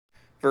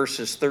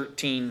verses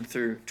 13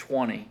 through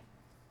 20.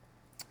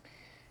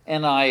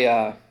 And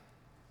I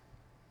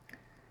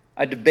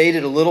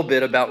debated a little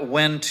bit about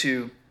when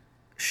to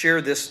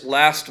share this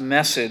last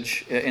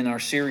message in our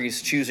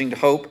series, Choosing to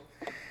Hope.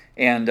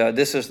 And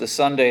this is the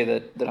Sunday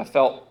that I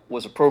felt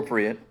was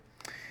appropriate.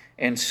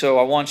 And so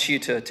I want you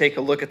to take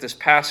a look at this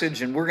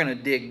passage, and we're going to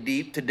dig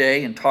deep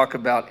today and talk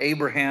about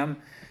Abraham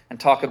and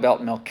talk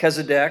about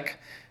Melchizedek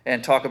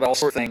and talk about all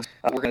sorts of things.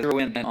 We're going to throw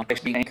in on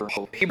Christ being anchor of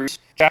hope. Hebrews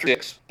chapter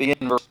 6, begin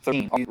in verse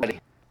 13. Are you ready?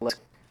 Let's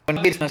go. When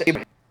God gave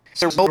Abraham,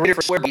 there was no greater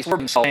for swear before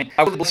himself, saying,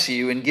 I will bless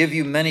you and give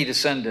you many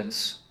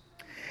descendants.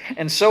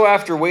 And so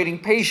after waiting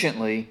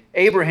patiently,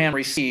 Abraham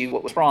received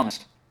what was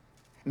promised.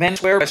 Men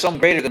swear by someone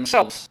greater than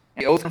themselves.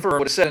 And the oath confirmed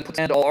what is said and puts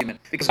an end to all argument.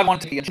 Because I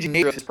wanted to be a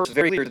nature of his person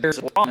very clear that there is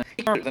a promise.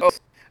 He turned the oath.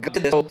 God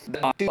did this so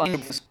that not two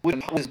unbelievers would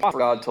impose for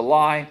God to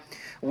lie.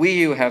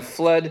 We who have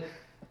fled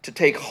to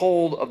take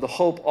hold of the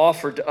hope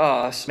offered to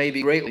us may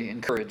be greatly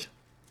encouraged.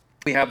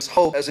 We have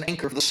hope as an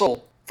anchor of the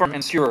soul, firm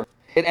and secure.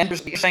 It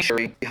enters the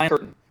sanctuary behind the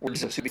curtain, where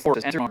Jesus, who before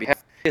us entered on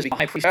behalf, is the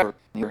high priest ever in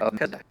the year of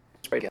Melchizedek.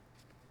 Let's pray together.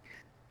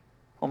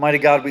 Almighty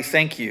God, we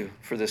thank you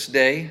for this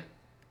day.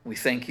 We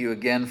thank you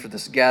again for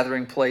this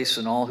gathering place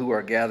and all who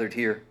are gathered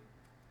here.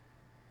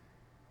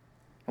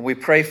 And we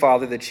pray,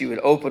 Father, that you would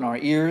open our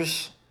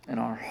ears and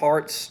our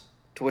hearts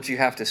to what you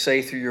have to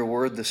say through your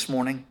word this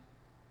morning.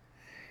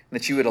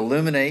 That you would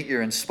illuminate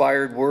your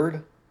inspired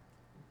word.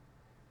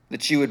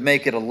 That you would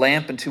make it a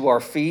lamp unto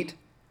our feet,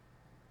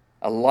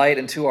 a light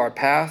unto our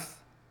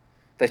path.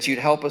 That you'd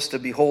help us to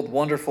behold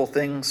wonderful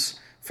things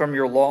from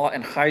your law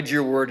and hide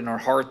your word in our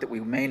heart that we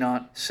may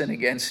not sin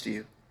against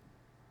you.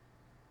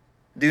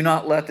 Do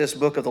not let this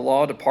book of the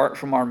law depart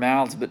from our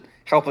mouths, but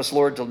help us,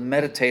 Lord, to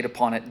meditate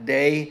upon it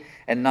day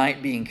and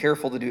night, being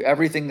careful to do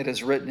everything that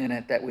is written in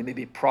it, that we may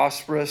be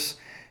prosperous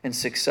and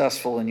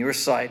successful in your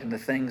sight in the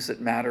things that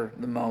matter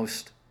the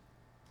most.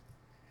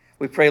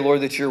 We pray,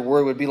 Lord, that your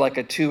word would be like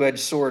a two-edged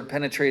sword,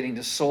 penetrating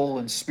to soul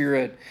and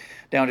spirit,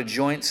 down to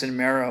joints and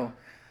marrow,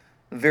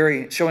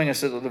 showing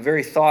us the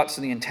very thoughts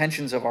and the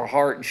intentions of our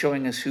heart, and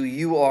showing us who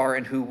you are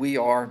and who we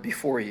are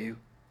before you.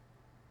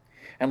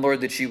 And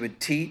Lord, that you would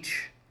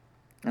teach,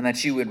 and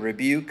that you would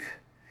rebuke,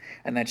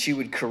 and that you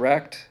would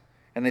correct,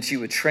 and that you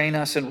would train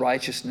us in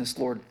righteousness,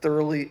 Lord,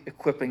 thoroughly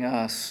equipping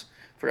us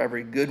for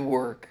every good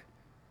work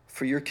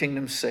for your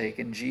kingdom's sake,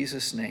 in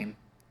Jesus' name.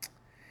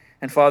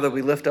 And Father,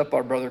 we lift up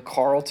our brother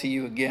Carl to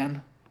you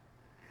again.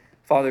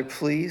 Father,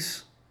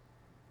 please,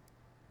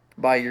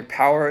 by your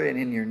power and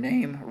in your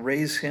name,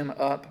 raise him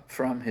up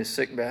from his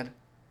sickbed.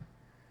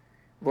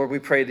 Lord, we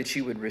pray that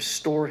you would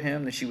restore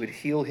him, that you would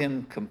heal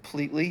him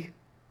completely,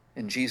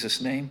 in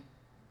Jesus' name.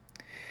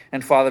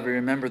 And Father, we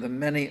remember the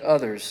many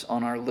others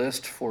on our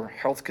list for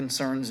health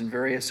concerns and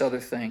various other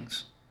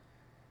things.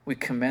 We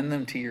commend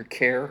them to your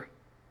care.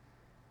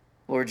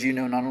 Lord, you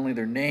know not only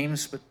their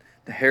names, but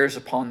the hairs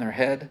upon their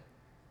head.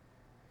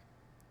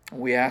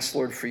 We ask,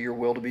 Lord, for your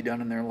will to be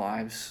done in their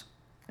lives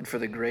and for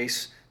the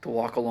grace to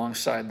walk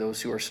alongside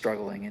those who are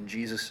struggling. In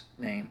Jesus'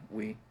 name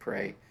we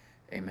pray.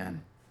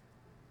 Amen.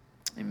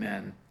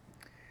 Amen.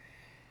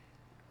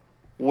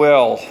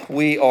 Well,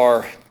 we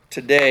are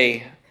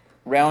today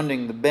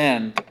rounding the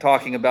bend,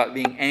 talking about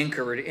being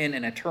anchored in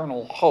an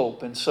eternal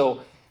hope. And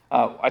so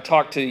I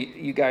talked to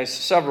you guys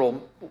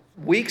several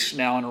weeks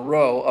now in a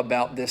row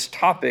about this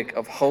topic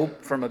of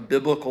hope from a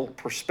biblical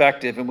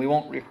perspective, and we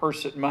won't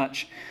rehearse it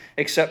much,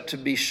 except to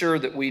be sure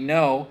that we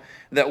know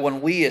that when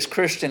we as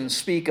Christians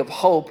speak of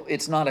hope,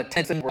 it's not a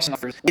thing we're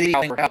suffering.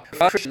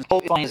 Christians,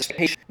 hope finds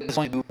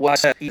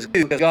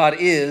because God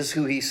is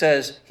who he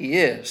says he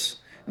is.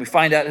 We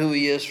find out who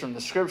he is from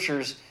the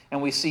scriptures,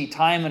 and we see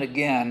time and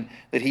again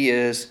that he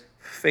is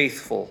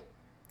faithful.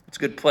 It's a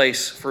good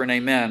place for an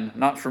amen.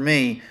 Not for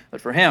me, but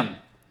for him.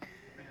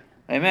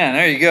 Amen.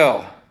 There you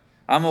go.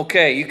 I'm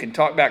okay. You can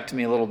talk back to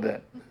me a little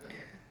bit.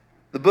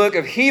 The book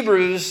of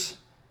Hebrews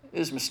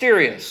is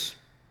mysterious.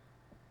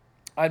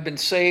 I'd been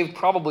saved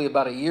probably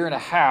about a year and a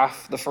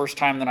half the first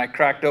time that I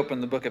cracked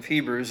open the book of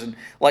Hebrews. And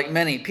like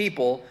many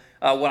people,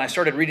 when I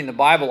started reading the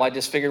Bible, I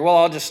just figured, well,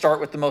 I'll just start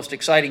with the most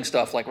exciting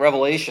stuff like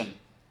Revelation.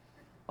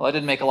 Well, that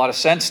didn't make a lot of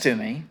sense to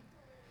me.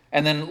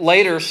 And then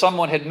later,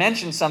 someone had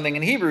mentioned something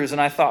in Hebrews, and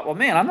I thought, well,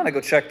 man, I'm going to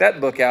go check that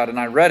book out. And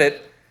I read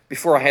it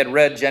before I had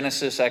read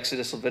Genesis,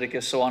 Exodus,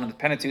 Leviticus, so on, in the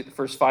Pentateuch, the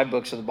first 5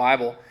 books of the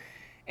Bible.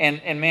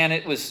 And man,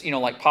 it was,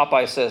 like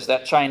Popeye says,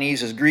 that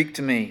Chinese is Greek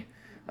to me.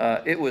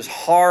 It was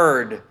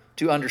hard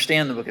to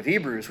understand the book of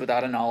Hebrews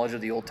without a knowledge of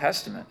the Old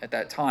Testament at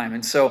that time.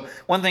 And so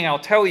one thing I'll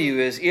tell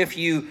you is if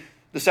you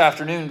this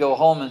afternoon go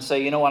home and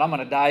say, you know what, I'm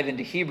going to dive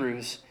into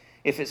Hebrews,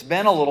 if it's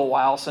been a little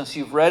while since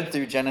you've read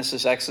through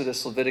Genesis,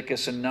 Exodus,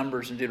 Leviticus, and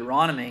Numbers, and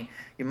Deuteronomy,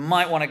 you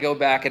might want to go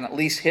back and at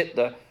least hit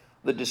the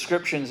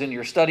descriptions in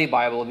your study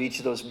Bible of each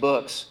of those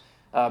books,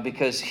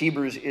 because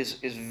Hebrews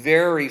is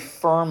very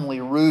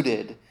firmly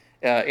rooted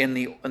in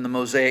the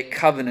Mosaic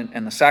covenant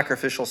and the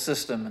sacrificial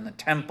system and the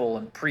temple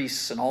and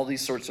priests and all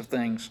these sorts of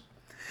things.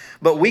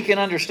 But we can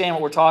understand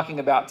what we're talking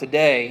about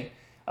today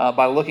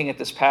by looking at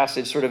this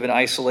passage sort of in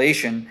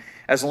isolation.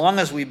 as long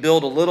as we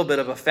build a little bit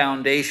of a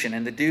foundation.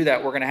 And to do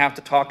that, we're going to have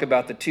to talk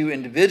about the two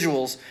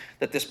individuals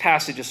that this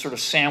passage is sort of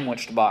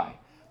sandwiched by.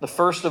 The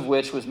first of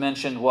which was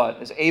mentioned,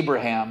 is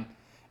Abraham.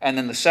 And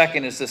then the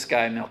second is this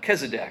guy,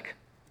 Melchizedek.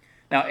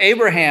 Now,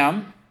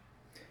 Abraham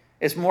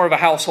is more of a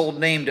household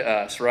name to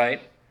us,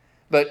 right?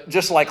 But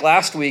just like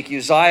last week,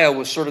 Uzziah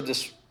was sort of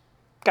this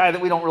guy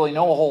that we don't really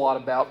know a whole lot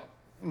about,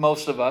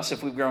 most of us,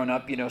 if we've grown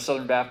up,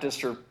 Southern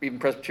Baptist or even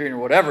Presbyterian or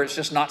whatever. It's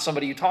just not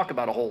somebody you talk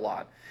about a whole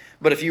lot.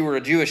 But if you were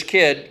a Jewish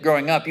kid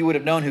growing up, you would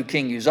have known who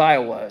King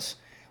Uzziah was.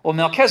 Well,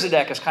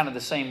 Melchizedek is kind of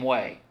the same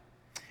way.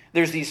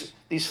 There's these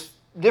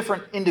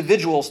different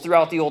individuals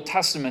throughout the Old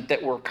Testament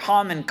that were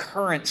common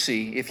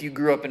currency if you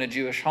grew up in a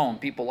Jewish home.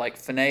 People like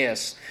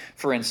Phinehas,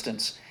 for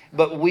instance.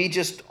 But we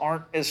just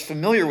aren't as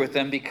familiar with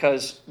them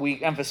because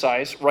we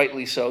emphasize,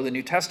 rightly so, the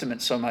New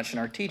Testament so much in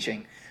our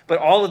teaching. But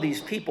all of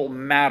these people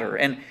matter.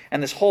 And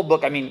this whole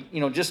book,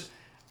 just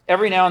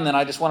every now and then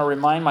I just want to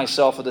remind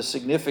myself of the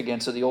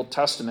significance of the Old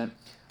Testament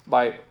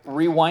by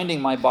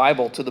rewinding my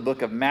Bible to the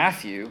book of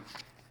Matthew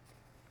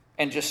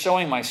and just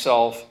showing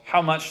myself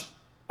how much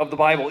of the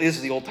Bible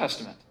is the Old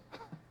Testament.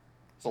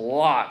 There's a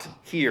lot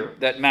here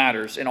that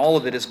matters, and all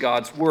of it is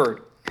God's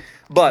Word.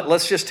 But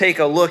let's just take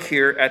a look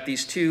here at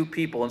these two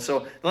people. And so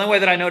the only way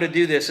that I know to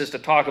do this is to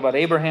talk about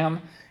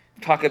Abraham,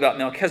 talk about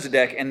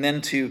Melchizedek, and then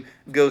to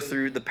go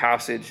through the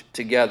passage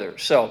together.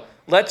 So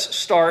let's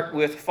start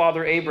with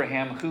Father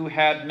Abraham, who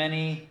had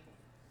many...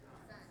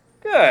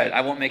 Good. I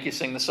won't make you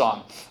sing the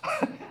song.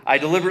 I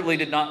deliberately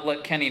did not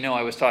let Kenny know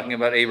I was talking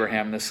about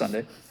Abraham this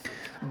Sunday.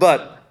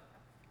 But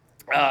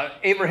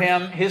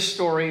Abraham, his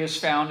story is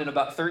found in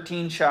about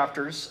 13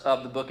 chapters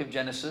of the book of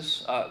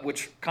Genesis,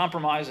 which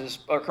comprises,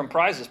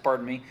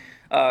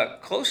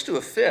 close to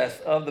a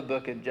fifth of the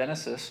book of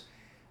Genesis.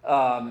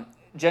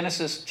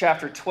 Genesis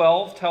chapter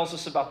 12 tells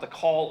us about the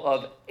call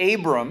of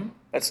Abram.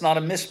 That's not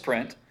a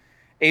misprint.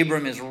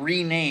 Abram is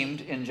renamed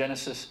in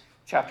Genesis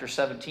chapter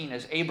 17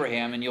 as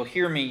Abraham, and you'll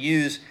hear me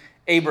use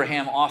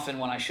Abraham often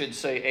when I should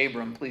say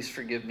Abram. Please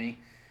forgive me.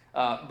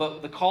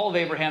 But the call of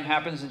Abraham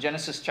happens in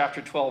Genesis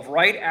chapter 12,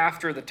 right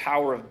after the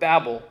Tower of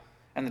Babel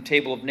and the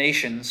Table of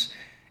Nations.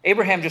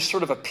 Abraham just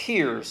sort of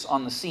appears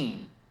on the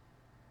scene.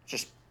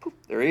 Just, poof,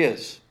 there he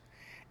is.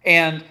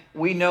 And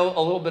we know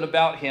a little bit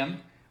about him.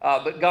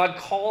 But God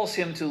calls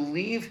him to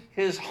leave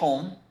his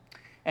home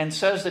and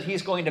says that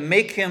he's going to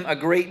make him a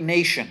great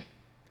nation.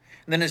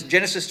 And then in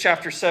Genesis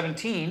chapter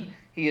 17,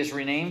 he is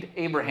renamed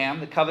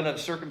Abraham. The covenant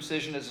of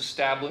circumcision is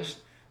established.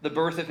 The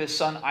birth of his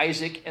son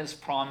Isaac is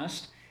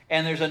promised.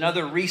 And there's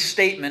another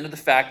restatement of the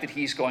fact that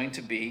he's going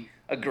to be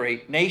a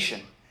great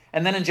nation.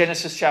 And then in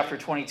Genesis chapter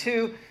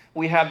 22,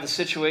 we have the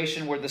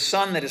situation where the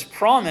son that is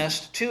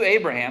promised to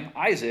Abraham,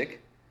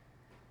 Isaac,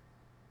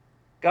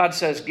 God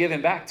says, give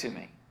him back to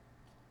me.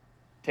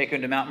 Take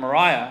him to Mount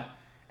Moriah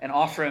and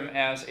offer him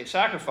as a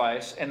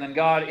sacrifice. And then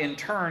God, in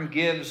turn,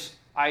 gives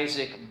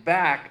Isaac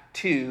back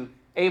to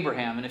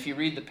Abraham. And if you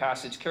read the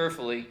passage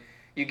carefully,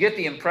 you get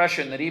the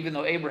impression that even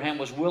though Abraham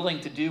was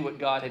willing to do what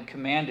God had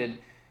commanded,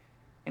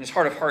 in his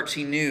heart of hearts,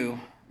 he knew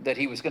that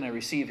he was going to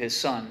receive his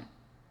son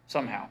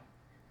somehow.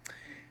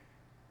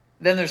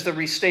 Then there's the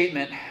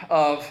restatement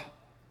of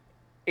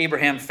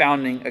Abraham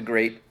founding a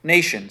great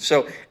nation.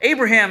 So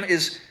Abraham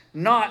is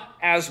not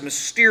as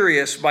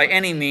mysterious by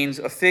any means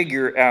a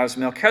figure as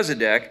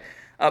Melchizedek,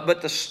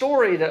 but the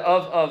story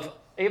of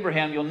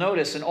Abraham, you'll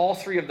notice in all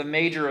three of the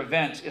major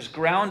events, is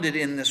grounded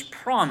in this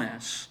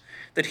promise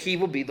that he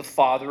will be the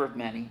father of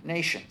many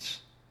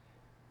nations.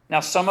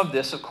 Now, some of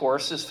this, of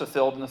course, is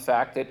fulfilled in the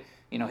fact that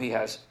he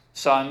has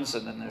sons,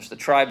 and then there's the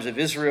tribes of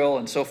Israel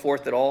and so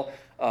forth that all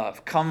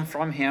come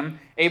from him.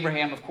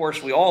 Abraham, of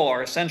course, we all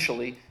are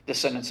essentially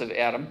descendants of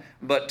Adam,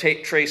 but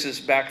traces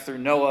back through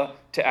Noah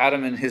to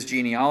Adam and his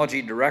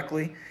genealogy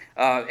directly.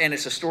 And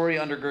it's a story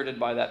undergirded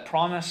by that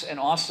promise. And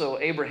also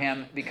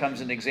Abraham becomes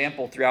an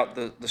example throughout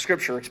the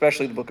scripture,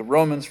 especially the book of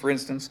Romans, for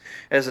instance,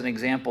 as an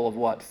example of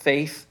what?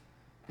 Faith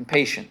and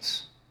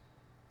patience.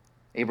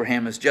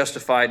 Abraham is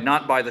justified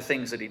not by the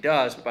things that he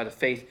does, but by the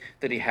faith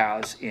that he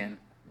has in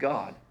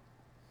God.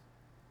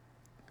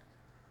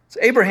 So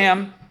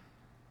Abraham,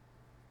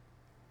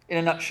 in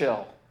a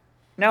nutshell.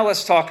 Now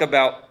let's talk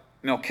about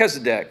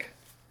Melchizedek.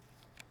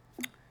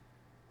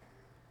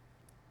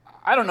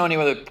 I don't know any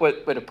other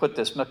way to put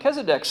this.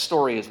 Melchizedek's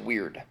story is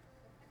weird.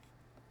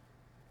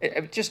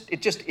 It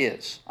just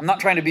is. I'm not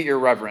trying to be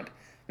irreverent.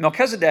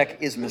 Melchizedek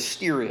is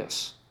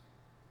mysterious.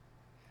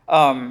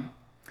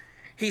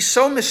 He's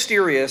so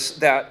mysterious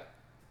that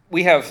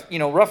we have,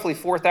 roughly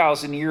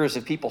 4,000 years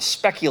of people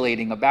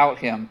speculating about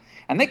him,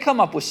 and they come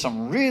up with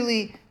some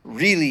really,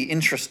 really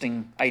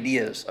interesting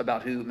ideas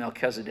about who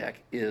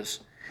Melchizedek is.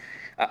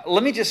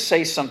 Let me just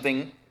say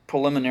something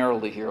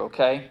preliminarily here,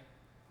 okay?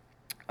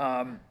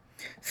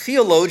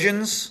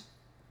 Theologians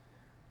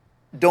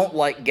don't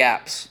like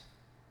gaps,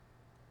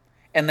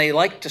 and they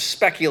like to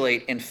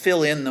speculate and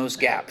fill in those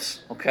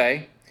gaps,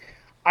 okay?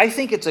 I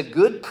think it's a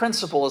good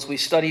principle as we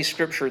study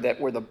Scripture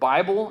that where the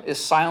Bible is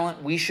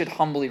silent, we should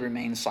humbly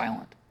remain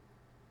silent.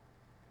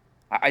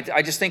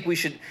 I just think we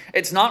should,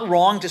 it's not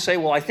wrong to say,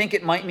 well, I think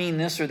it might mean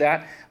this or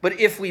that, but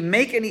if we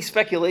make any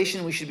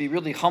speculation, we should be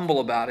really humble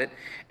about it.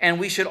 And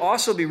we should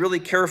also be really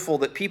careful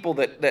that people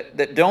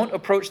that don't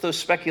approach those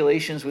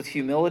speculations with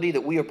humility,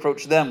 that we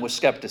approach them with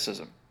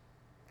skepticism,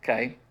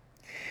 okay?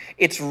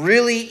 It's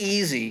really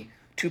easy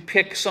to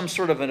pick some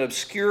sort of an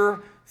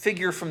obscure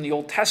figure from the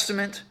Old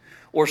Testament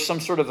or some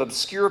sort of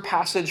obscure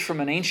passage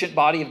from an ancient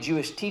body of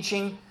Jewish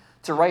teaching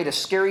to write a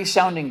scary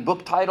sounding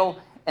book title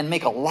and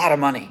make a lot of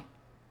money.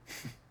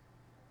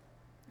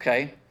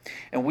 Okay?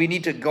 And we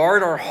need to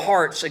guard our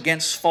hearts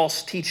against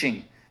false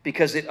teaching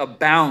because it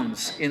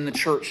abounds in the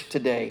church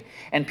today.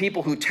 And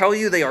people who tell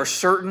you they are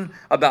certain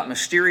about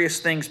mysterious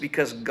things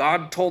because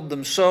God told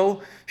them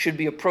so should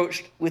be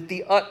approached with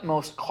the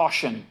utmost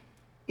caution,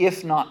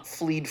 if not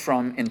fleed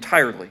from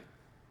entirely.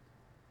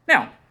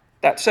 Now,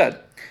 that said,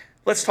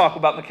 let's talk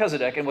about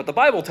Melchizedek and what the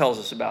Bible tells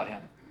us about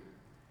him.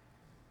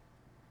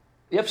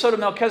 The episode of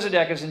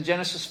Melchizedek is in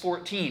Genesis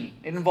 14.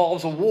 It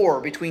involves a war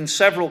between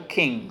several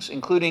kings,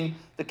 including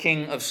the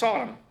king of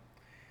Sodom.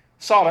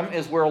 Sodom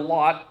is where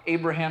Lot,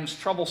 Abraham's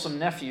troublesome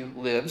nephew,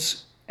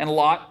 lives, and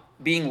Lot,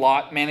 being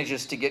Lot,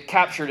 manages to get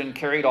captured and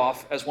carried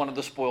off as one of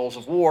the spoils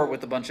of war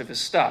with a bunch of his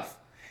stuff.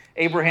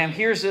 Abraham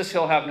hears this,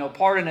 he'll have no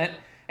part in it,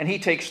 and he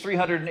takes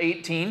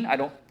 318. I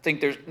don't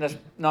think this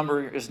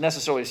number is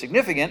necessarily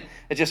significant.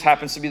 It just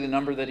happens to be the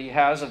number that he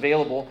has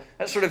available.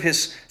 That's sort of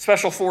his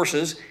special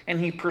forces. And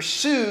he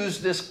pursues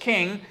this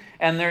king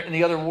and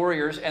the other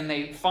warriors, and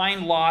they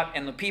find Lot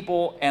and the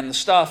people and the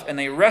stuff, and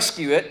they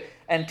rescue it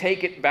and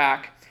take it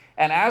back.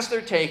 And as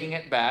they're taking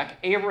it back,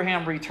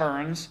 Abraham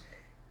returns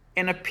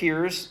and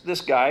appears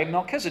this guy,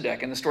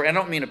 Melchizedek, in the story. I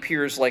don't mean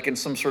appears like in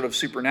some sort of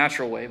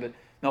supernatural way, but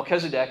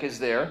Melchizedek is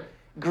there,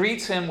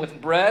 greets him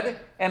with bread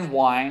and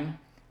wine,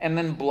 and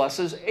then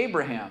blesses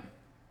Abraham.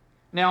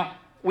 Now,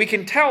 we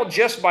can tell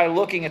just by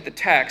looking at the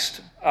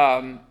text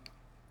a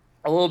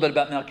little bit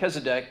about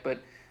Melchizedek, but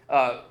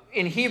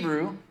in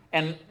Hebrew,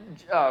 and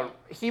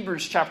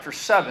Hebrews chapter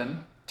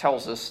 7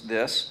 tells us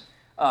this,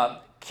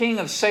 King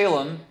of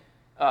Salem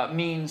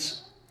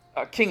means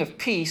King of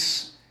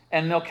Peace,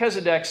 and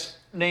Melchizedek's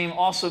name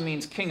also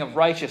means King of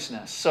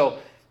Righteousness. So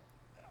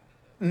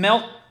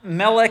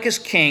Melech is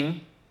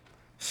king,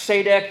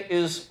 Sadek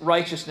is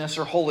righteousness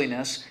or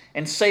holiness,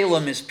 and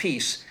Salem is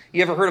peace.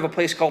 You ever heard of a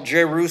place called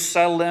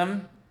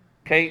Jerusalem?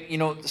 Okay, you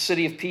know, the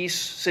city of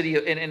peace,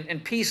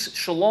 and peace,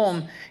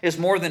 shalom, is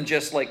more than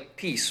just like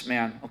peace,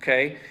 man,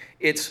 okay?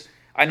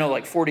 I know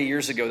like 40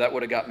 years ago that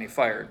would have got me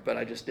fired, but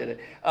I just did it.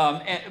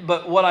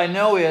 But what I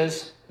know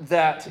is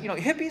that, you know,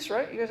 hippies,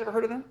 right? You guys ever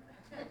heard of them?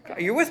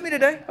 Are you with me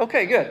today?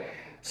 Okay, good.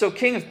 So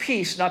King of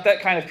Peace, not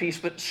that kind of peace,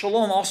 but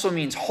shalom also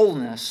means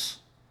wholeness,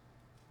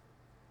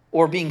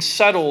 or being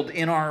settled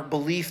in our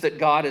belief that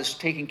God is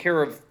taking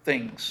care of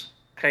things.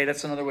 Okay,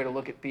 that's another way to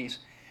look at peace.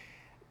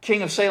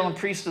 King of Salem,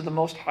 priest of the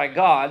Most High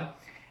God.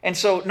 And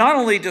so not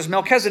only does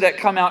Melchizedek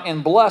come out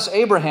and bless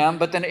Abraham,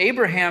 but then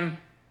Abraham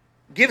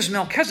gives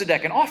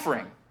Melchizedek an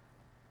offering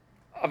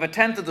of a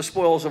tenth of the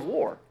spoils of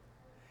war.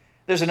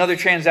 There's another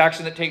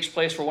transaction that takes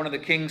place where one of the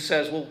kings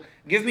says, well,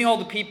 give me all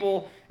the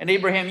people, and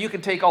Abraham, you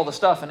can take all the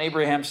stuff. And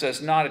Abraham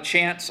says, not a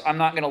chance. I'm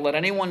not going to let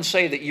anyone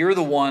say that you're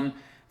the one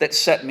that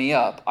set me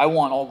up. I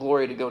want all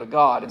glory to go to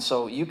God. And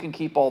so you can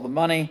keep all the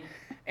money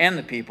and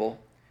the people,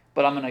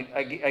 but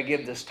I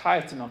give this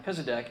tithe to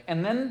Melchizedek.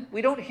 And then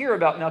we don't hear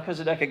about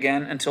Melchizedek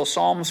again until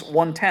Psalms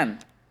 110.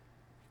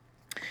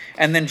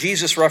 And then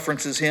Jesus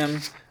references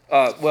him,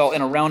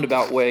 in a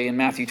roundabout way. In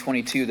Matthew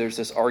 22, there's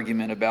this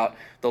argument about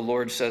the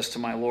Lord says to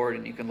my Lord,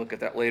 and you can look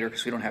at that later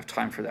because we don't have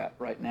time for that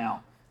right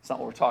now. It's not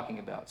what we're talking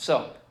about.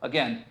 So,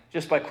 again,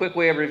 just by quick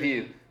way of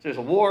review, there's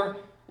a war.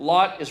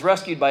 Lot is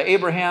rescued by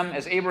Abraham.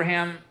 As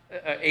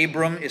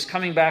Abram is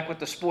coming back with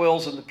the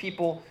spoils of the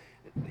people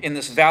in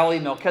this valley,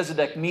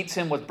 Melchizedek meets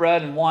him with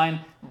bread and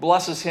wine,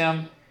 blesses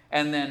him,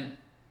 and then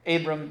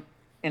Abram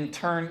in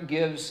turn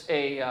gives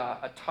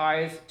a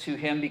tithe to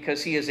him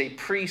because he is a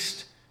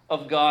priest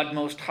of God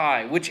Most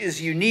High, which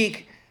is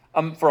unique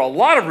for a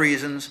lot of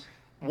reasons,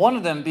 one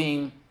of them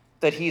being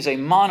that he's a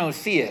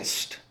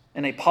monotheist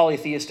in a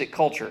polytheistic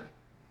culture.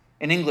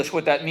 In English,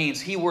 what that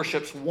means, he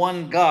worships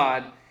one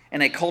God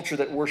in a culture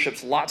that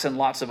worships lots and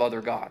lots of other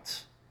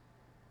gods.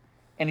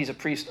 And he's a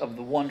priest of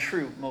the one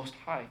true Most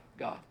High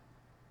God.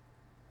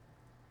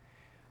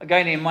 A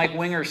guy named Mike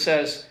Winger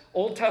says,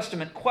 Old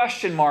Testament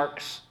question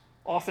marks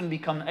often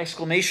become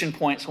exclamation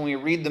points when we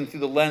read them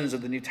through the lens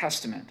of the New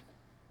Testament.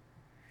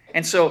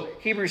 And so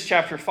Hebrews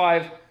chapter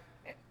 5,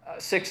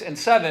 6, and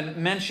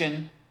 7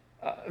 mention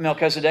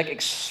Melchizedek,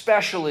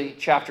 especially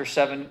chapter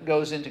 7,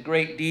 goes into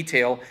great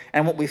detail.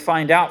 And what we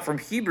find out from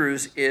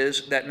Hebrews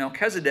is that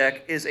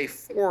Melchizedek is a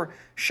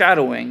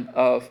foreshadowing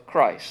of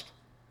Christ.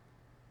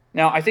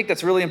 Now, I think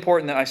that's really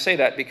important that I say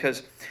that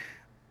because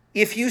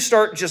if you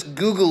start just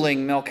Googling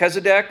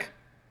Melchizedek,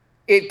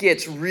 it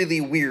gets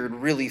really weird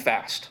really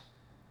fast.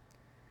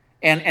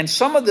 And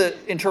some of the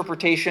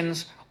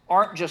interpretations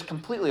aren't just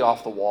completely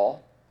off the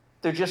wall.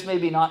 They're just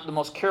maybe not the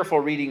most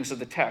careful readings of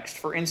the text.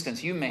 For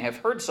instance, you may have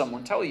heard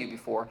someone tell you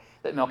before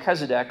that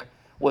Melchizedek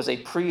was a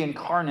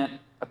pre-incarnate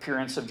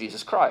appearance of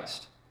Jesus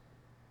Christ.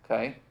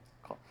 Okay?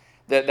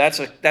 That's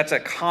a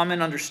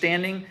common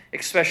understanding,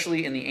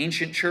 especially in the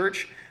ancient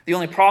church. The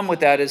only problem with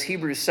that is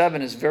Hebrews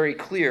 7 is very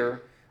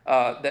clear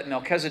that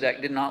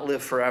Melchizedek did not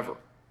live forever.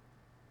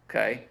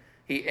 Okay?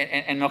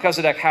 And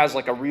Melchizedek has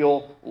like a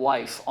real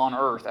life on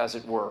earth, as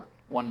it were.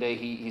 One day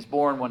he's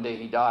born, one day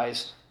he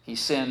dies, he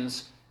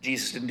sins.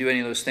 Jesus didn't do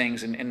any of those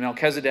things. And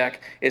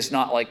Melchizedek is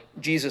not like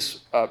Jesus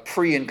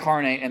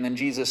pre-incarnate and then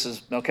Jesus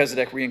is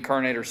Melchizedek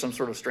reincarnate or some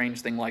sort of strange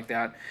thing like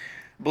that.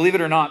 Believe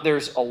it or not,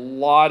 there's a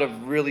lot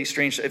of really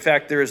strange... In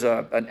fact, there's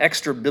an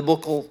extra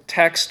biblical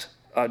text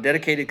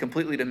dedicated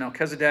completely to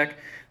Melchizedek.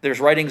 There's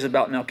writings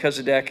about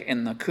Melchizedek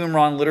in the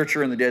Qumran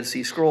literature and the Dead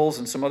Sea Scrolls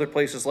and some other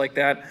places like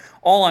that.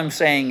 All I'm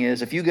saying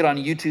is, if you get on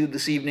YouTube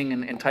this evening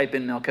and type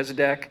in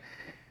Melchizedek,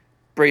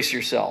 brace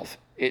yourself.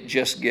 It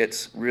just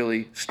gets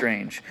really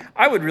strange.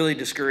 I would really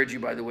discourage you,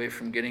 by the way,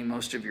 from getting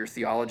most of your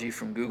theology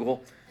from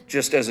Google,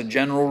 just as a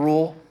general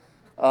rule.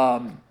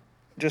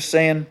 Just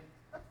saying.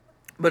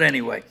 But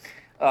anyway,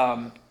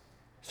 some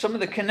of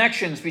the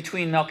connections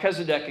between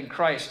Melchizedek and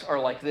Christ are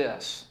like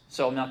this.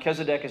 So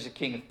Melchizedek is a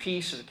king of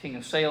peace, is a king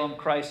of Salem.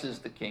 Christ is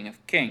the king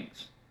of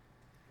kings.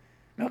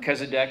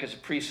 Melchizedek is a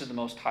priest of the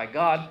Most High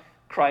God.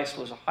 Christ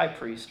was a high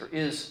priest, or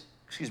is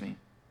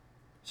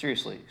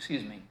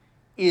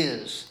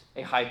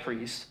a high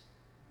priest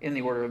in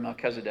the order of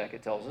Melchizedek,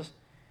 it tells us.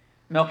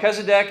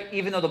 Melchizedek,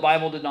 even though the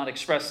Bible did not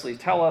expressly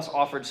tell us,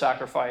 offered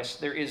sacrifice.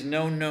 There is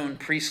no known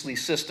priestly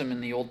system in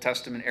the Old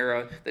Testament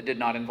era that did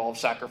not involve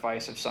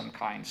sacrifice of some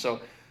kind. So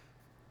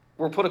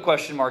we'll put a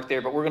question mark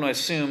there, but we're going to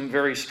assume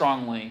very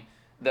strongly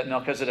that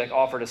Melchizedek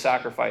offered a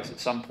sacrifice at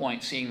some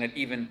point, seeing that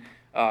even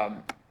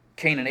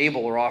Cain and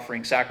Abel were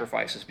offering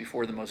sacrifices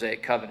before the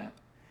Mosaic covenant.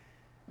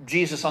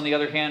 Jesus, on the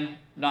other hand,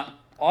 not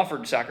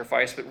offered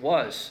sacrifice, but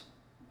was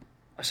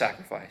a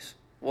sacrifice.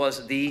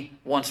 Was the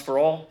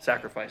once-for-all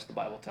sacrifice, the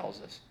Bible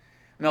tells us.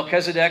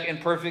 Melchizedek,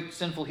 imperfect,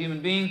 sinful human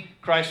being.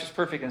 Christ was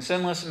perfect and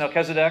sinless.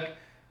 Melchizedek,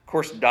 of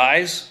course,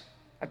 dies.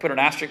 I put an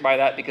asterisk by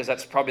that because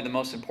that's probably the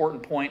most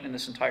important point in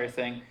this entire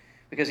thing.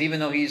 Because even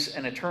though he's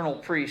an eternal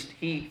priest,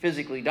 he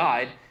physically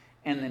died,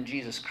 and then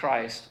Jesus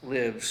Christ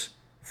lives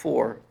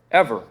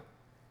forever,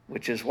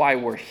 which is why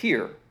we're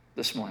here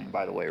this morning,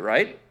 by the way,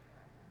 right?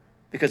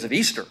 Because of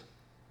Easter.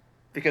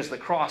 Because the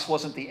cross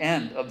wasn't the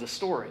end of the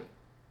story.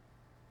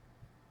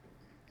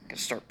 I'm going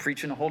to start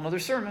preaching a whole nother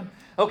sermon.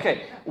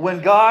 Okay,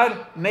 when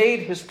God made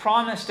his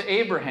promise to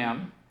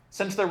Abraham,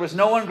 since there was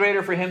no one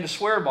greater for him to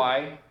swear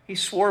by, he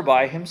swore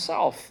by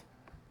himself.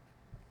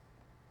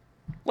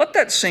 Let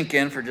that sink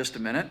in for just a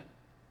minute.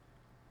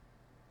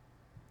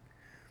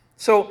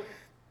 So,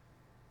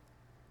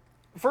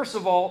 first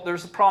of all,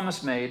 there's a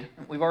promise made.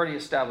 We've already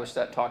established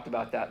that, talked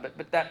about that.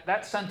 But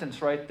that sentence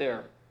right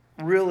there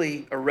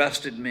really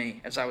arrested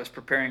me as I was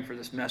preparing for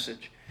this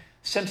message.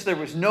 Since there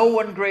was no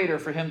one greater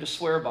for him to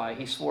swear by,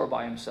 he swore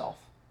by himself.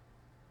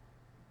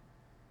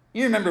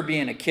 You remember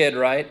being a kid,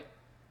 right?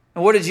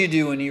 And what did you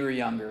do when you were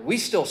younger? We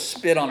still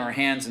spit on our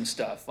hands and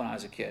stuff when I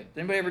was a kid.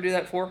 Did anybody ever do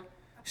that before?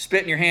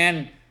 Spit in your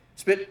hand,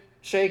 spit,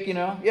 shake, you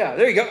know? Yeah,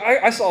 there you go.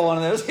 I saw one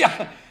of those.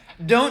 Yeah.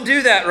 Don't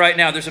do that right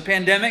now. There's a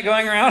pandemic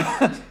going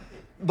around.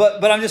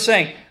 but I'm just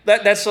saying,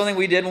 that's something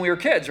we did when we were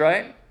kids,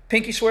 right?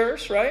 Pinky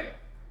swears, right?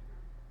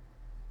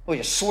 Well,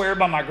 you swear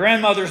by my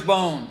grandmother's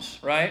bones,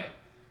 right?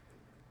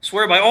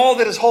 Swear by all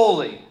that is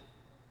holy.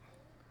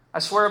 I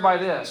swear by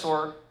this,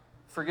 or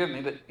forgive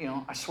me, but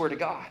I swear to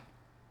God.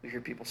 We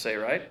hear people say,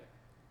 right?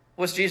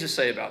 What's Jesus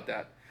say about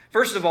that?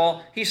 First of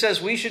all, he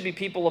says we should be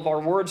people of our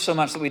word so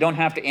much that we don't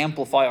have to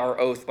amplify our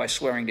oath by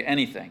swearing to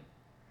anything.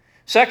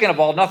 Second of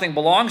all, nothing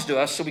belongs to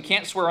us, so we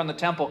can't swear on the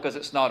temple because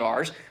it's not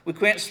ours. We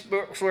can't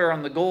swear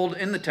on the gold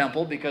in the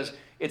temple because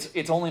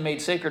it's only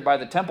made sacred by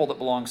the temple that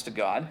belongs to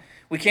God.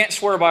 We can't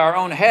swear by our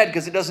own head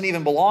because it doesn't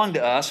even belong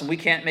to us, and we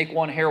can't make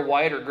one hair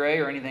white or gray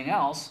or anything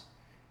else.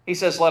 He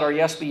says, let our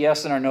yes be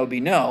yes and our no be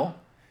no.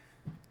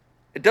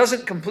 It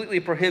doesn't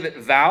completely prohibit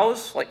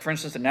vows, like, for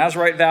instance, the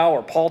Nazirite vow,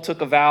 or Paul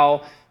took a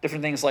vow,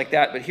 different things like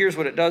that. But here's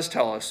what it does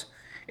tell us,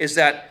 is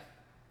that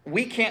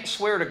we can't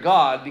swear to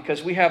God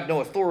because we have no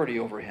authority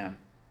over him.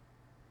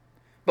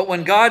 But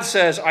when God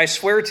says, I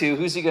swear to,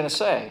 who's he going to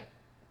say?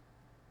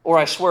 Or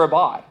I swear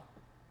by?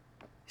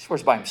 He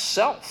swears by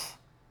himself.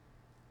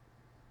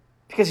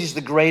 Because he's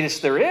the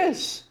greatest there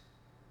is.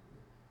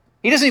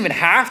 He doesn't even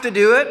have to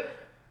do it.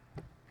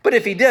 But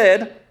if he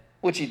did,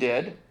 which he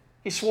did,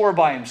 he swore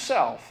by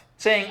himself,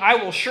 saying, I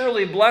will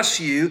surely bless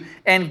you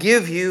and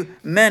give you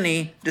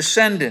many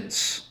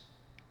descendants.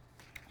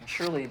 I'll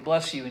surely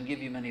bless you and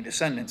give you many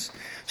descendants.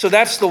 So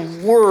that's the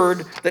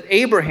word that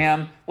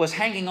Abraham was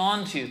hanging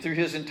on to through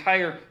his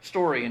entire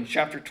story in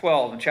chapter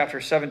 12 and chapter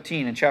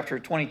 17 and chapter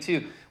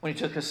 22 when he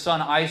took his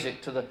son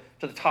Isaac to the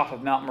top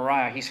of Mount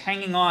Moriah. He's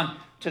hanging on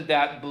to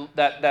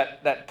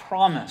that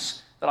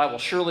promise that I will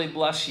surely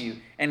bless you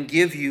and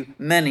give you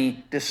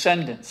many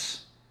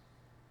descendants.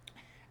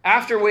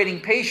 After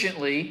waiting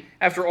patiently,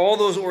 after all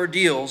those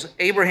ordeals,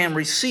 Abraham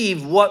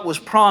received what was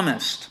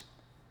promised.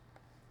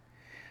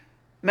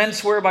 Men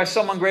swear by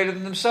someone greater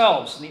than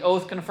themselves, and the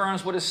oath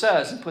confirms what it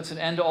says and puts an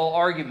end to all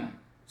argument,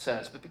 it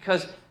says. But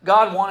because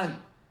God wanted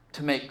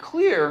to make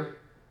clear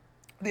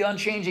the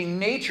unchanging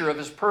nature of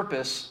his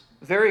purpose,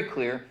 very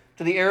clear,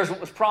 to the heirs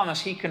what was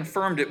promised, he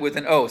confirmed it with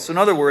an oath. So in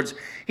other words,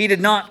 he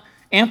did not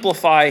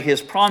amplify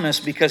his promise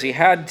because he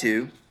had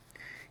to.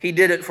 He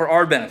did it for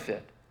our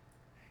benefit.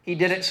 He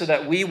did it so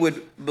that we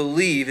would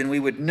believe and we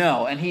would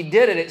know. And he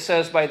did it, it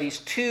says, by these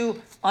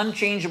two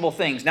unchangeable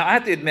things. Now, I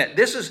have to admit,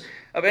 this is,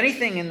 of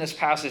anything in this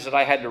passage that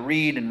I had to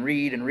read and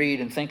read and read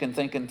and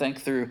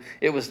think through,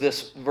 it was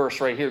this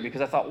verse right here,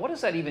 because I thought, what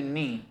does that even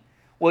mean?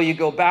 Well, you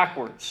go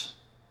backwards.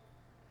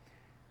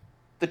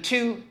 The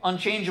two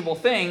unchangeable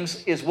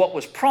things is what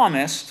was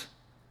promised,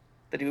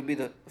 that he would be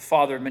the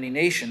father of many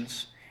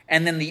nations,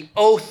 and then the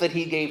oath that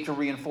he gave to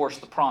reinforce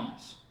the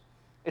promise.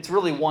 It's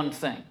really one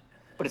thing,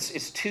 but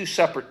it's two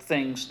separate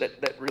things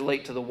that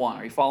relate to the one.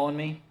 Are you following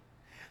me?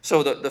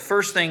 So the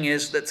first thing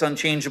that's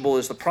unchangeable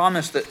is the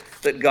promise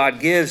that God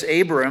gives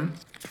Abraham,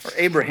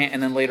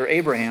 and then later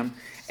Abraham.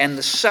 And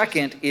the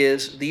second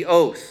is the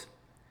oath.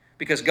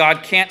 Because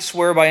God can't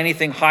swear by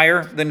anything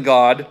higher than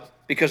God,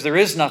 because there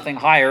is nothing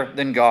higher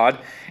than God,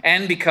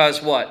 and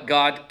because what?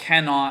 God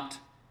cannot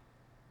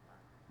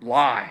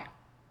lie.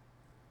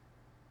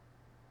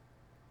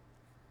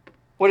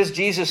 What does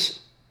Jesus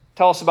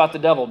tell us about the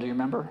devil? Do you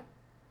remember?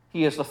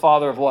 He is the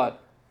father of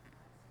what?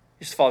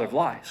 He's the father of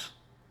lies.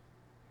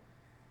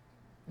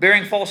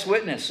 Bearing false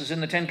witness is in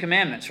the Ten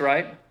Commandments,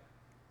 right?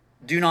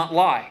 Do not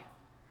lie.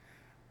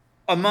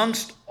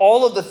 Amongst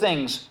all of the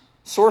things,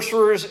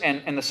 sorcerers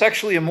and the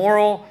sexually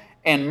immoral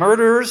and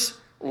murderers,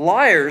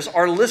 liars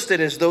are listed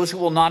as those who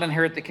will not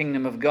inherit the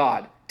kingdom of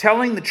God.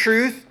 Telling the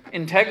truth,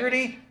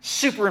 integrity,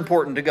 super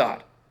important to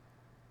God.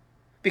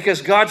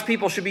 Because God's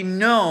people should be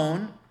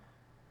known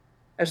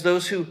as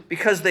those who,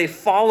 because they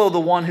follow the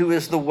one who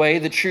is the way,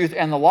 the truth,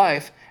 and the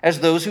life,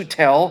 as those who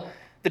tell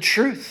the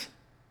truth.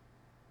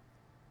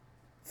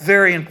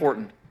 Very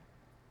important.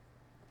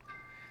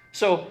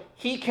 So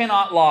he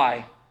cannot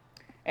lie,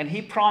 and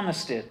he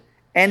promised it,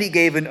 and he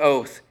gave an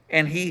oath,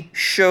 and he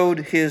showed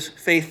his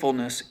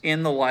faithfulness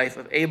in the life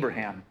of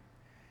Abraham.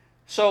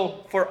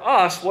 So for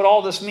us, what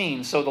all this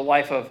means, so the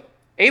life of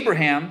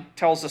Abraham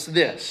tells us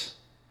this.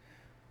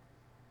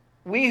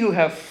 We who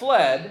have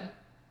fled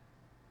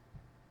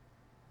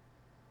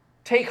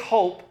take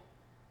hold,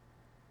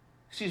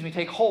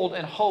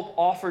 and hope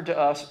offered to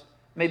us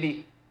may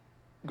be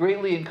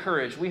greatly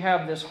encouraged. We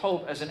have this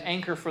hope as an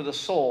anchor for the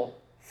soul,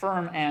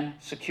 firm and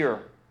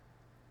secure.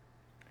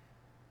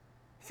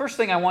 First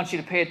thing I want you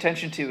to pay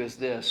attention to is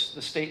this,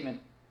 the statement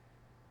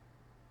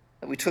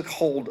that we took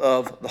hold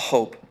of the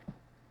hope.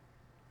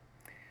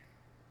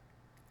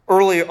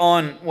 Early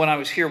on when I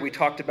was here, we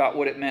talked about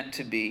what it meant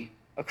to be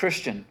a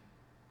Christian.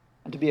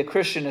 And to be a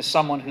Christian is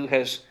someone who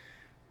has,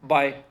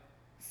 by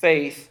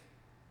faith,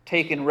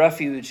 taken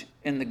refuge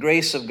in the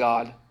grace of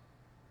God,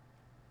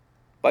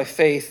 by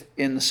faith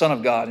in the Son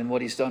of God and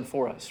what he's done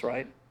for us,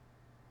 right?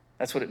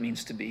 That's what it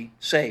means to be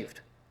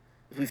saved.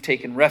 We've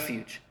taken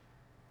refuge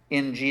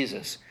in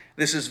Jesus.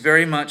 This is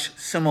very much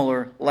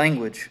similar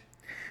language.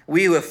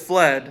 We who have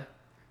fled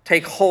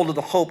take hold of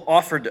the hope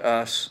offered to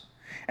us,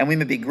 and we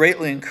may be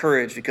greatly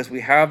encouraged because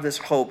we have this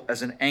hope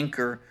as an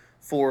anchor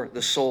for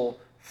the soul,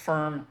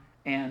 firm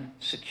and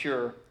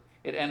secure.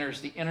 It enters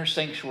the inner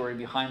sanctuary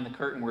behind the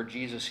curtain where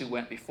Jesus, who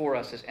went before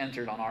us, has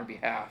entered on our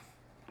behalf.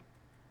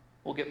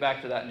 We'll get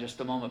back to that in just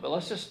a moment, but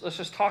let's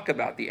just talk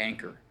about the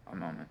anchor a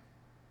moment.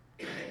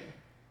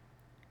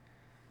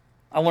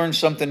 I learn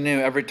something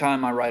new every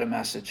time I write a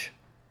message.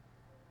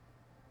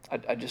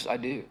 I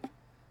do.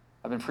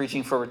 I've been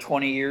preaching for over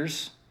 20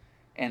 years,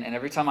 and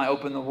every time I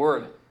open the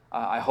Word,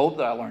 I hope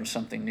that I learn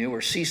something new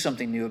or see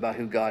something new about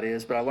who God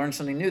is, but I learned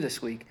something new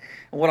this week.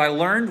 And what I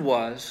learned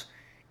was,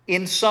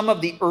 in some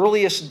of the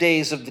earliest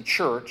days of the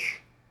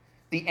church,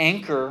 the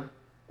anchor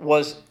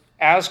was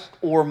as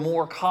or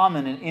more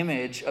common an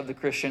image of the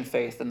Christian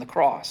faith than the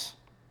cross.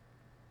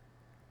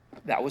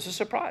 That was a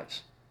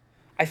surprise.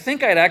 I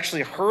think I'd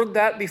actually heard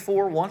that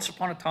before once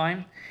upon a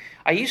time.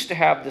 I used to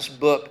have this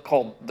book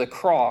called The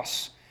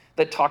Cross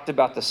that talked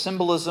about the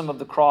symbolism of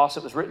the cross.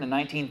 It was written in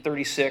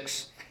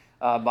 1936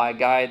 by a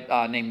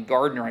guy named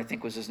Gardner, I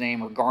think was his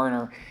name, or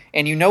Garner.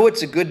 And you know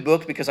it's a good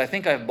book because I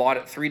think I've bought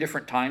it 3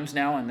 different times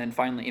now and then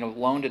finally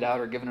loaned it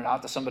out or given it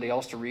out to somebody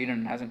else to read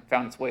and hasn't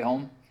found its way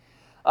home.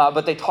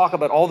 But they talk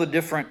about all the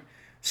different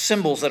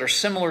symbols that are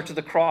similar to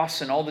the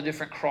cross and all the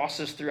different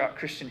crosses throughout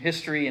Christian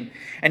history.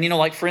 And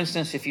like for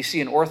instance, if you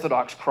see an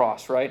Orthodox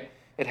cross, right?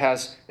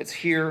 It's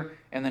here,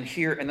 and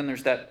then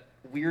there's that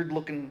weird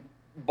looking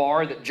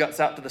bar that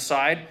juts out to the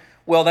side.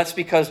 Well, that's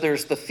because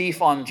there's the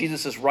thief on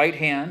Jesus' right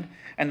hand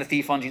and the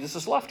thief on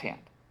Jesus' left hand.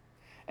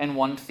 And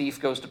one thief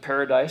goes to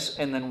paradise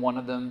and then one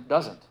of them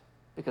doesn't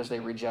because they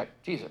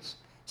reject Jesus.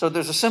 So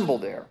there's a symbol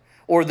there.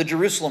 Or the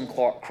Jerusalem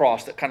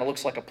cross that kind of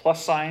looks like a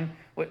plus sign.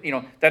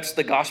 That's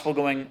the gospel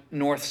going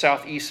north,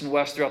 south, east, and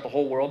west throughout the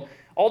whole world.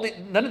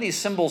 None of these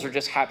symbols are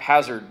just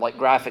haphazard, like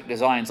graphic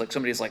designs, like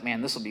somebody's like,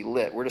 man, this will be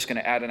lit. We're just going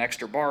to add an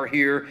extra bar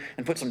here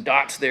and put some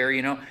dots there,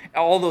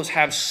 All those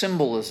have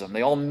symbolism.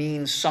 They all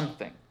mean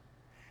something.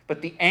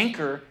 But the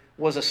anchor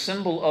was a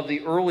symbol of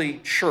the early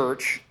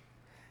church,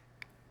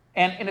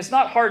 and it's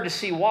not hard to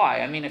see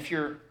why. I mean, if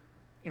you're,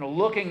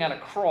 looking at a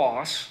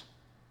cross,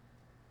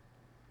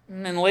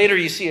 and then later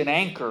you see an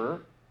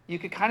anchor, you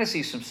could kind of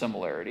see some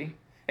similarity,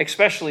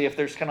 especially if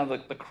there's kind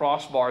of the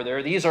crossbar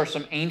there. These are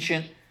some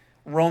ancient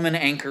Roman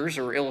anchors,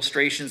 or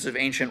illustrations of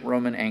ancient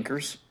Roman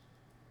anchors.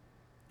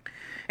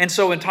 And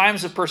so in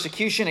times of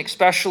persecution,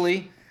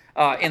 especially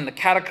in the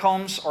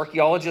catacombs,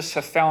 archaeologists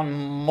have found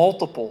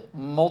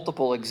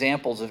multiple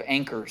examples of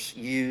anchors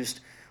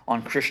used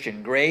on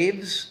Christian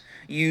graves,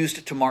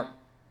 used to mark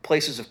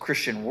places of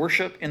Christian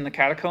worship in the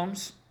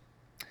catacombs.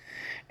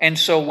 And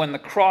so when the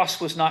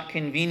cross was not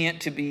convenient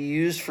to be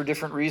used for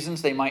different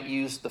reasons, they might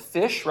use the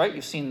fish, right?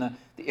 You've seen the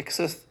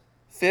ichthys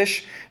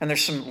fish, and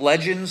there's some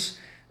legends.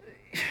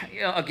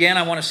 Again,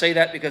 I want to say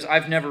that because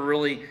I've never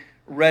really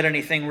read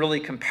anything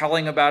really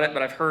compelling about it,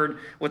 but I've heard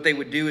what they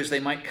would do is they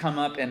might come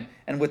up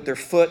and with their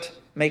foot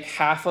make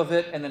half of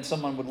it, and then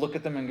someone would look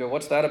at them and go,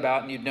 what's that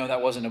about? And you'd know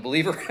that wasn't a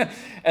believer.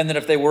 And then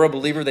if they were a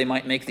believer, they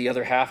might make the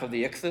other half of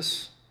the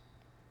ichthys.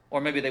 Or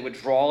maybe they would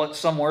draw it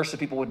somewhere so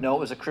people would know it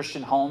was a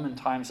Christian home in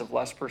times of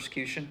less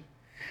persecution.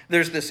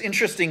 There's this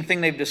interesting thing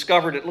they've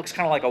discovered. It looks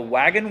kind of like a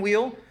wagon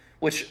wheel,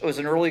 which was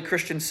an early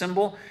Christian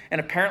symbol. And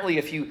apparently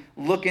if you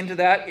look into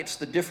that, it's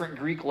the different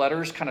Greek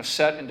letters kind of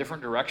set in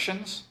different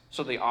directions.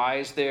 So the I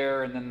is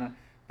there, and then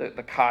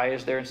the chi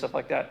is there and stuff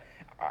like that.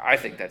 I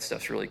think that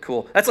stuff's really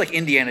cool. That's like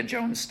Indiana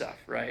Jones stuff,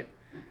 right?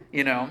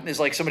 It's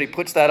like somebody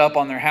puts that up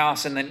on their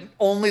house, and then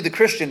only the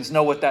Christians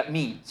know what that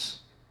means.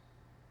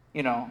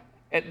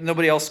 And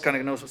nobody else kind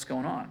of knows what's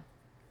going on.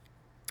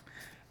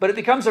 But it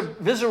becomes a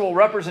visual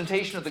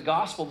representation of the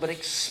gospel, but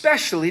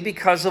especially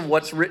because of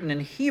what's written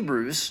in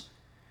Hebrews,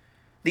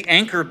 the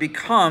anchor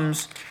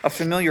becomes a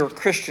familiar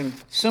Christian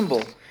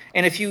symbol.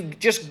 And if you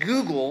just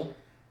Google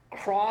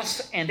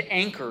cross and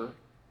anchor,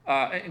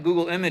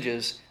 Google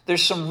images,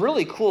 there's some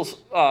really cool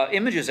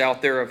images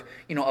out there of,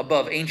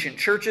 above ancient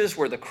churches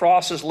where the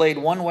cross is laid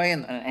one way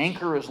and an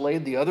anchor is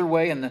laid the other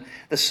way, and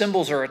the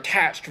symbols are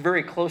attached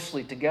very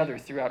closely together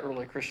throughout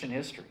early Christian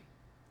history.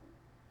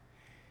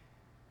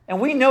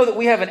 And we know that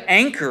we have an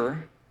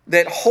anchor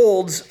that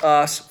holds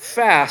us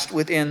fast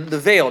within the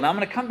veil. Now, I'm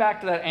going to come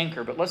back to that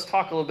anchor, but let's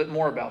talk a little bit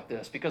more about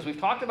this, because we've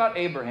talked about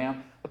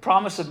Abraham, the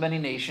promise of many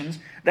nations.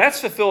 That's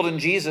fulfilled in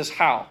Jesus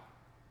how?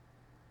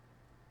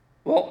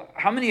 Well,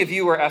 how many of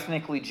you are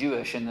ethnically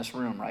Jewish in this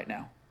room right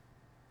now?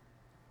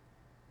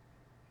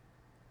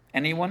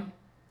 Anyone?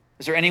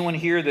 Is there anyone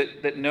here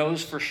that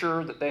knows for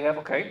sure that they have?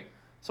 Okay.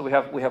 So we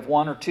have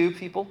one or two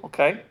people.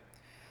 Okay.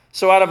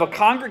 So out of a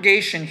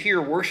congregation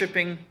here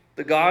worshiping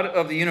the God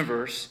of the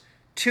universe,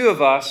 two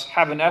of us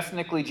have an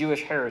ethnically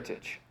Jewish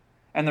heritage.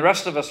 And the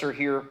rest of us are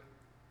here,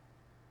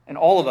 and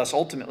all of us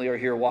ultimately are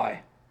here.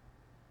 Why?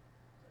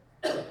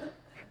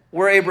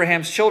 We're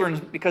Abraham's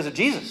children because of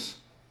Jesus.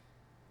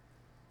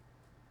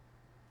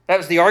 That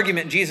was the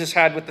argument Jesus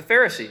had with the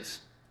Pharisees.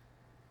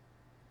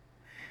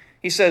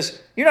 He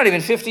says, you're not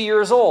even 50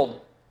 years old.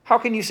 How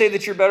can you say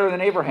that you're better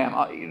than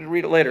Abraham? You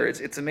read it later.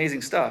 It's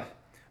amazing stuff.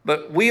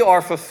 But we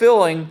are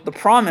fulfilling the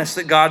promise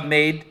that God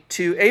made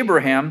to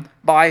Abraham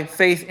by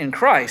faith in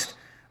Christ.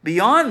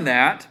 Beyond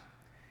that,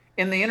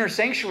 in the inner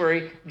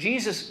sanctuary,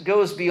 Jesus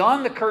goes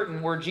beyond the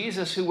curtain where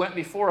Jesus, who went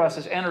before us,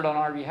 has entered on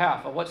our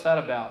behalf. Well, what's that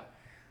about?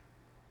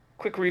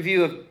 Quick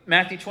review of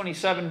Matthew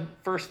 27,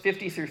 verse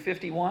 50 through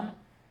 51.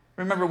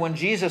 Remember, when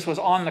Jesus was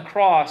on the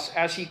cross,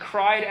 as he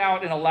cried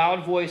out in a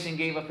loud voice and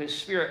gave up his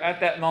spirit,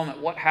 at that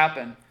moment, what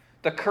happened?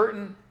 The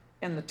curtain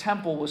in the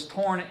temple was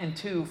torn in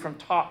two from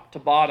top to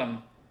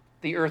bottom.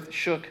 The earth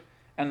shook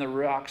and the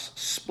rocks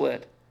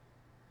split.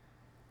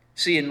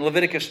 See, in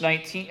Leviticus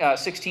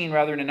 16,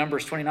 rather than in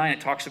Numbers 29,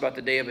 it talks about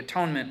the Day of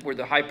Atonement, where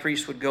the high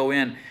priest would go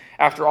in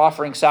after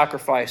offering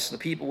sacrifice. The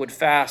people would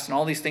fast, and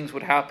all these things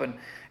would happen.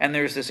 And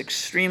there's this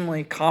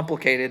extremely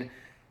complicated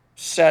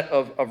set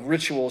of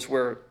rituals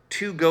where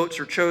two goats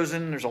are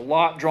chosen. There's a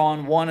lot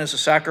drawn. One is a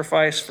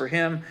sacrifice for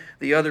him.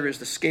 The other is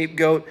the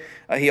scapegoat.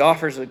 He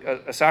offers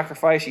a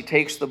sacrifice. He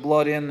takes the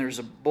blood in. There's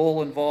a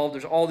bull involved.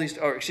 There's all these,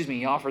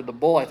 he offered the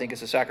bull, I think,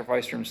 as a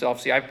sacrifice for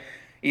himself. See,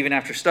 even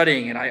after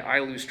studying it, I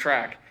lose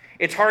track.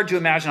 It's hard to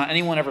imagine how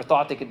anyone ever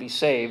thought they could be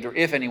saved, or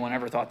if anyone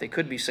ever thought they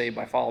could be saved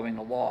by following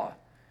the law.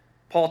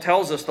 Paul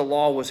tells us the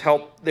law was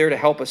there to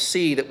help us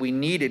see that we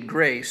needed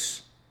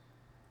grace.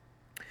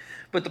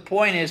 But the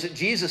point is that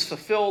Jesus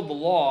fulfilled the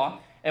law,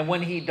 and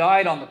when he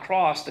died on the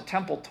cross, the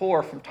temple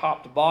tore from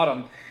top to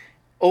bottom,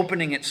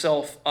 opening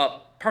itself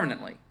up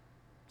permanently.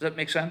 Does that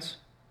make sense?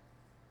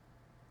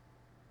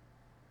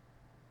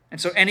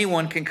 And so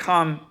anyone can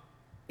come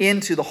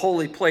into the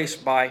holy place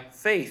by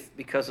faith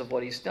because of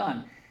what he's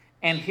done.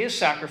 And his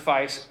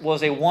sacrifice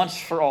was a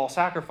once-for-all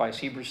sacrifice,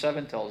 Hebrews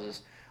 7 tells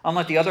us.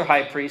 Unlike the other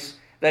high priest,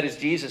 that is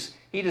Jesus,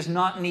 he does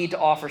not need to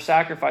offer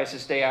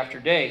sacrifices day after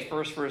day,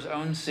 first for his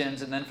own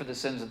sins and then for the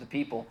sins of the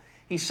people.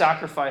 He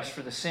sacrificed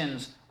for the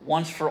sins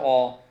once for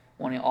all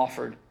when he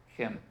offered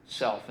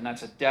himself. And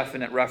that's a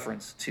definite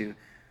reference to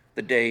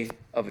the Day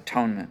of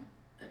Atonement.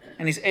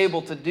 And he's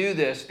able to do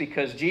this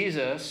because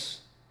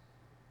Jesus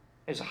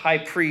is a high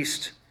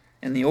priest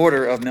in the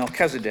order of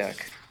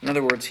Melchizedek. In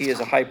other words, he is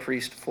a high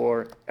priest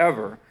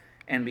forever.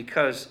 And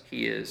because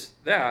he is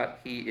that,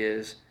 he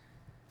is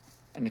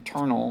an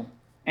eternal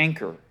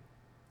anchor.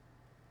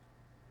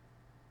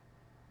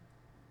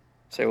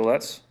 Say, well,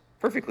 that's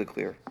perfectly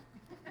clear.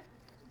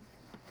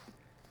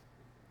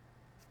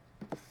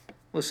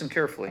 Listen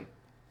carefully.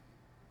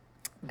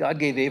 God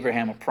gave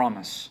Abraham a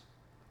promise.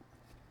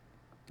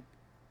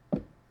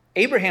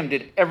 Abraham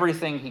did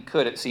everything he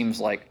could, it seems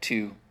like,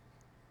 to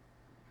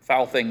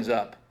foul things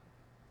up.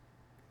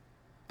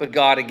 But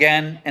God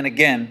again and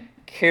again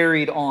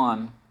carried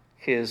on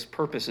his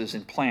purposes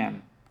and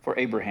plan for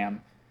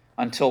Abraham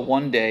until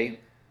one day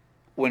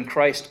when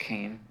Christ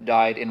came,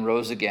 died, and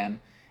rose again,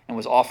 and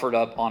was offered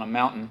up on a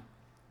mountain,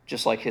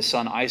 just like his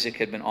son Isaac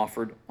had been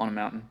offered on a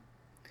mountain,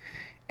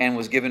 and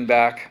was given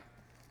back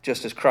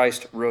just as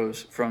Christ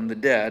rose from the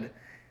dead.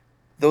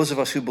 Those of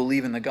us who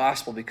believe in the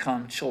gospel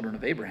become children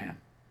of Abraham.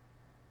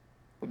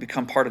 We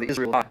become part of the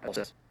Israel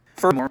process.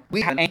 Furthermore,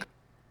 we have an anchor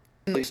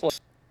in this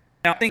place.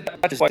 Now, I think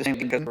that's why the same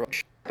thing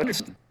goes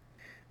for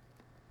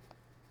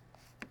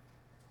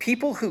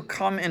people who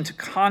come into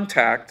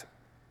contact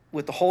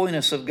with the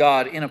holiness of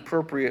God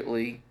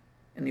inappropriately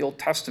in the Old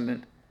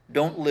Testament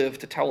don't live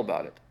to tell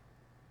about it.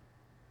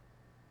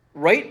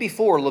 Right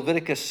before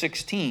Leviticus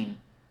 16,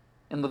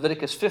 in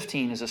Leviticus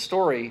 15 is a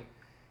story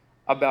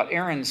about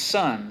Aaron's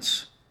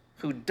sons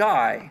who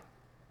die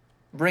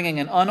bringing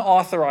an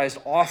unauthorized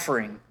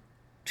offering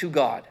to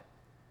God.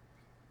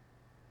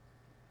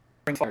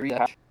 And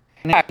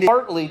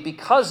partly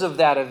because of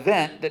that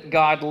event that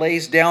God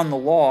lays down the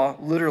law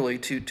literally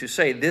to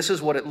say, this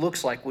is what it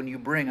looks like when you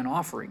bring an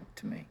offering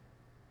to me.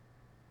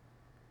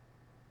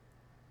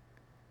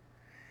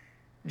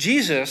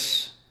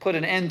 Jesus put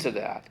an end to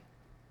that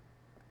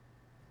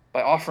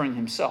by offering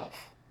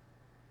himself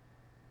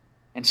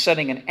and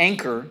setting an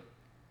anchor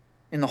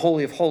in the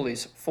Holy of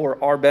Holies for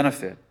our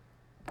benefit.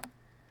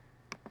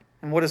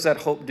 And what does that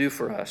hope do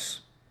for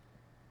us?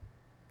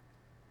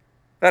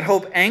 That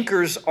hope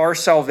anchors our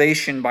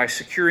salvation by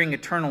securing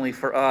eternally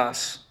for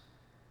us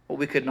what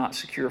we could not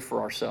secure for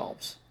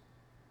ourselves.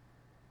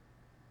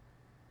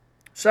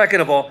 Second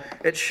of all,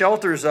 it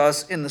shelters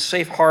us in the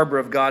safe harbor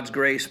of God's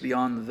grace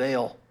beyond the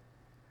veil.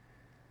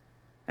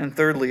 And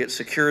thirdly, it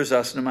secures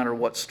us no matter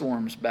what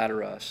storms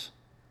batter us.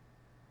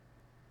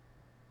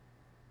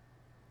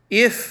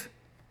 If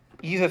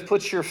you have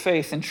put your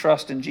faith and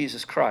trust in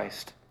Jesus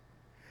Christ,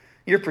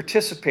 you're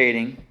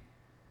participating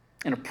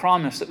in a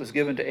promise that was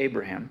given to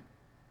Abraham.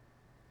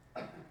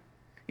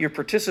 You're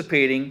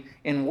participating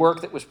in work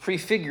that was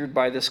prefigured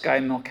by this guy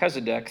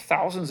Melchizedek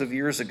thousands of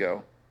years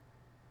ago,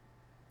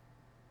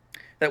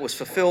 that was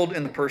fulfilled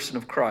in the person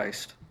of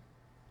Christ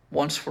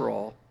once for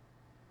all.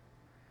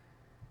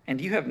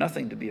 And you have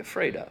nothing to be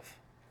afraid of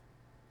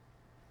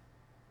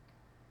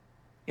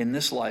in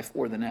this life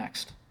or the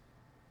next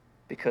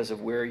because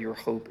of where your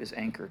hope is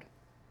anchored.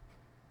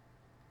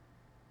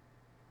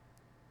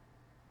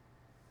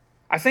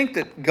 I think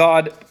that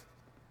God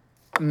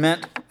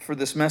meant for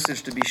this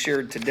message to be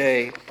shared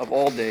today of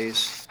all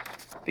days,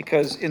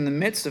 because in the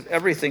midst of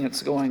everything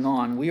that's going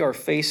on, we are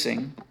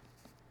facing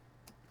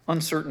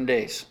uncertain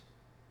days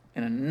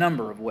in a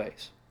number of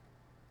ways.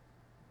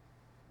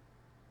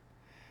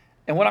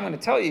 And what I'm going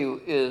to tell you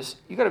is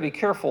you got to be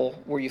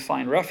careful where you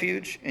find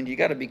refuge, and you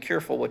got to be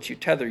careful what you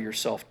tether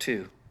yourself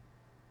to.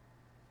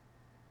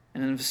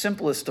 And in the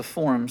simplest of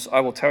forms, I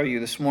will tell you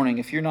this morning,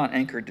 if you're not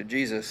anchored to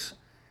Jesus,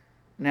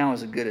 now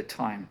is as good a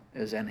time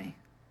as any.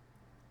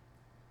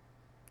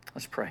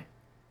 Let's pray.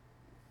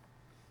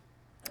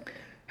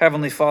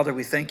 Heavenly Father,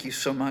 we thank you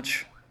so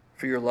much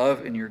for your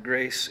love and your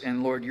grace.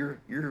 And Lord, your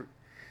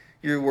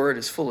word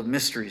is full of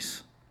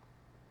mysteries.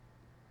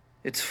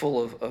 It's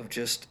full of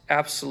just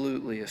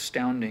absolutely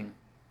astounding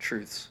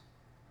truths.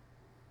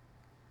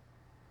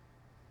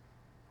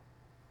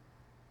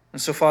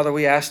 And so, Father,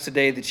 we ask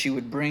today that you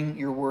would bring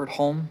your word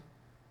home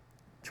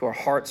to our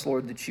hearts,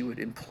 Lord, that you would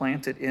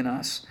implant it in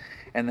us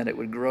and that it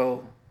would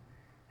grow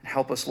and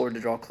help us, Lord,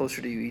 to draw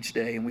closer to you each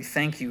day. And we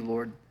thank you,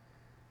 Lord,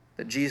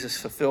 that Jesus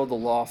fulfilled the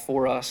law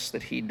for us,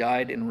 that he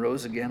died and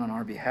rose again on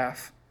our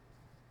behalf.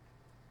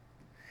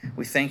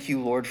 We thank you,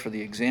 Lord, for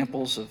the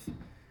examples of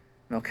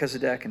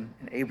Melchizedek and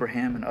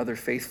Abraham and other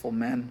faithful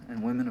men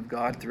and women of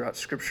God throughout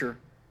Scripture.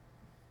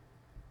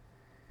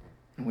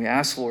 And we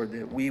ask, Lord,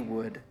 that we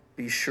would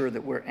be sure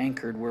that we're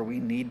anchored where we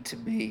need to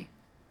be.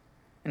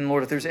 And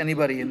Lord, if there's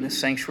anybody in this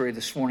sanctuary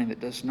this morning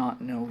that does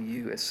not know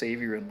you as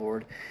Savior and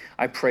Lord,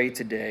 I pray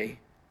today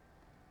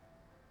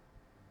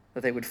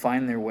that they would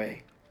find their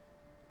way.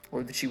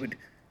 Lord, that you would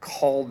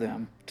call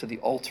them to the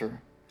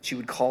altar, that you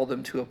would call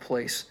them to a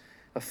place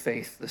of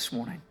faith this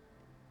morning.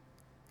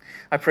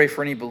 I pray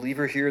for any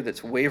believer here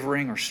that's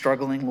wavering or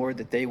struggling, Lord,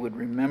 that they would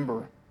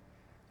remember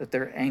that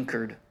they're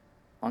anchored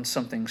on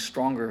something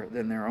stronger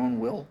than their own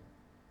will.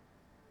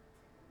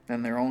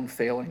 than their own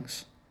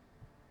failings,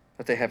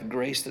 that they have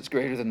grace that's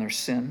greater than their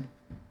sin.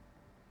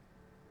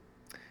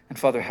 And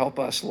Father, help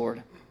us,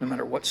 Lord, no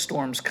matter what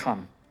storms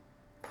come,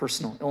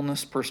 personal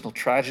illness, personal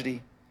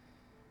tragedy,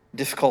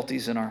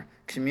 difficulties in our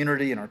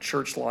community, in our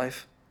church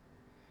life,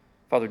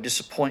 Father,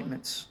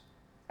 disappointments,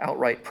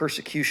 outright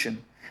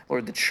persecution,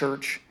 Lord, the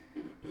church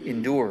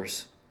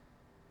endures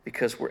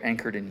because we're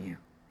anchored in you.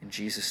 In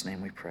Jesus'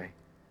 name we pray.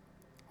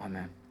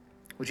 Amen.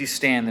 Would you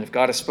stand that if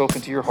God has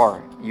spoken to your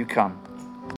heart, you come.